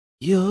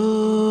You're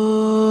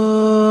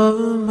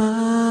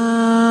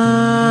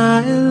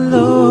my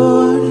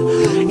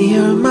Lord,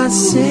 you're my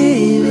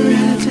Savior,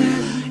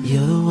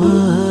 you're the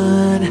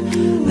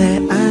one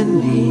that I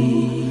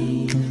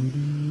need.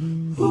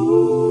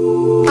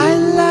 I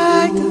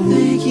like to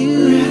thank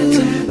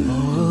you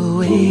for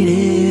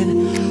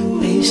waiting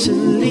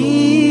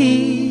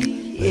patiently.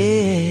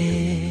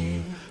 Yeah,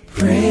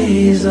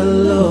 praise the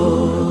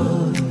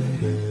Lord,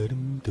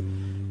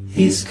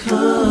 He's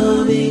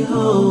coming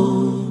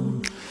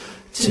home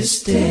to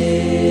stay.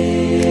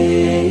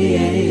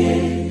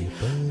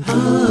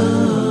 Oh,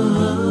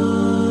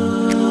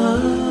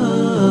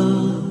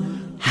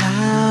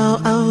 how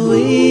I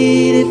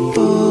waited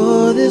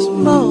for this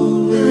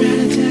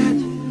moment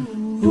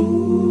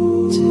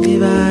to be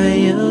by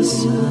your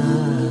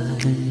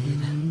side.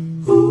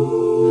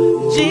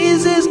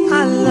 Jesus,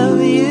 I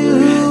love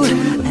you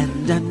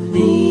and I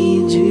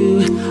need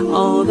you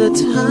all the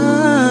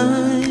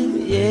time.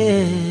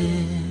 Yeah,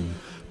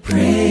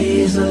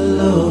 praise the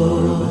Lord,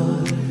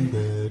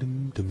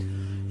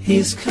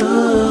 He's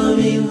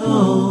coming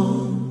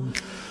home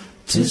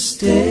to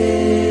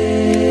stay.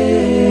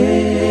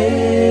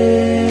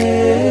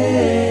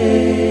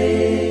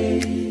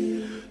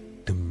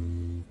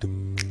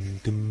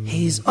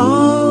 He's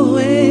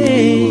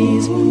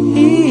always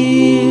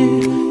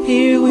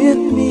here with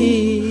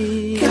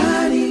me,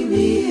 guiding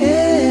me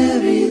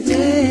every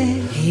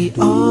day. He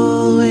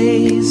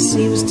always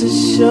seems to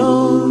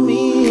show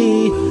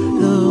me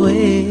the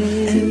way.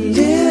 And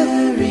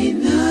every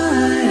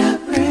night I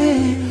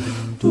pray,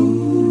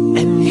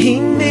 and He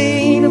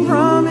made a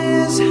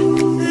promise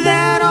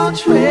that I'll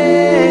treasure.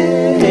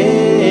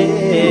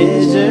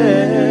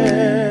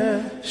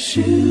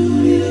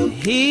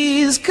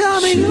 He's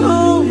coming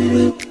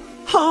home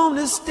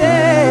to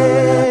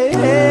stay.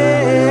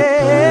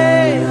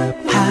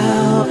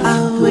 How I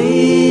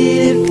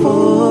waited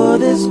for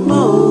this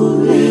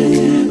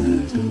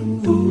moment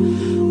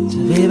to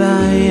be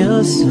by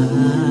your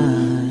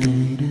side.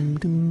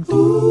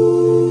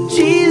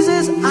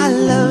 Jesus, I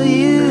love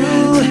you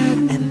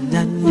and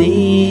I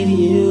need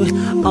you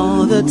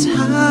all the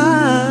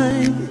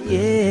time.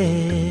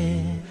 Yeah,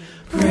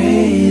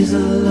 praise the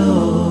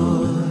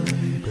Lord,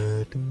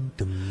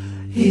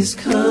 He's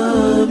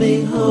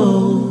coming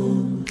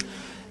home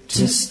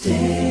to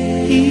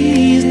stay.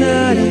 He's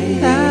not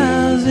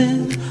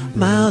 1,000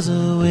 miles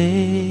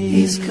away.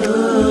 He's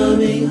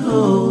coming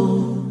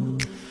home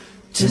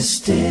to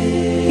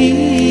stay.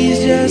 He's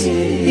just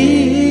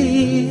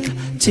here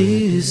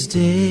to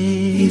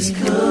stay. He's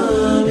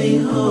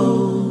coming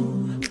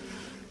home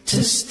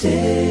to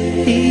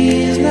stay.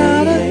 He's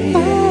not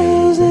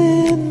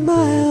 1,000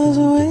 miles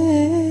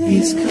away.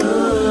 He's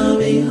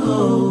coming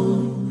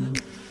home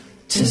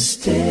to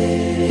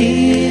stay.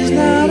 He's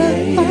not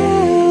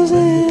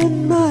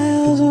 1,000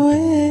 miles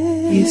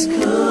away. He's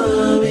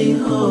coming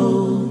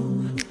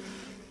home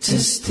to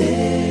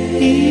stay.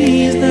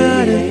 He's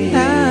not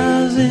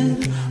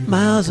 1,000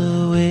 miles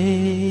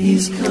away.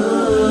 He's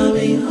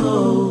coming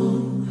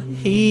home.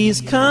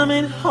 He's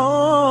coming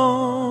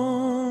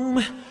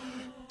home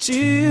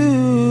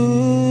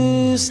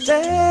to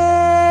stay.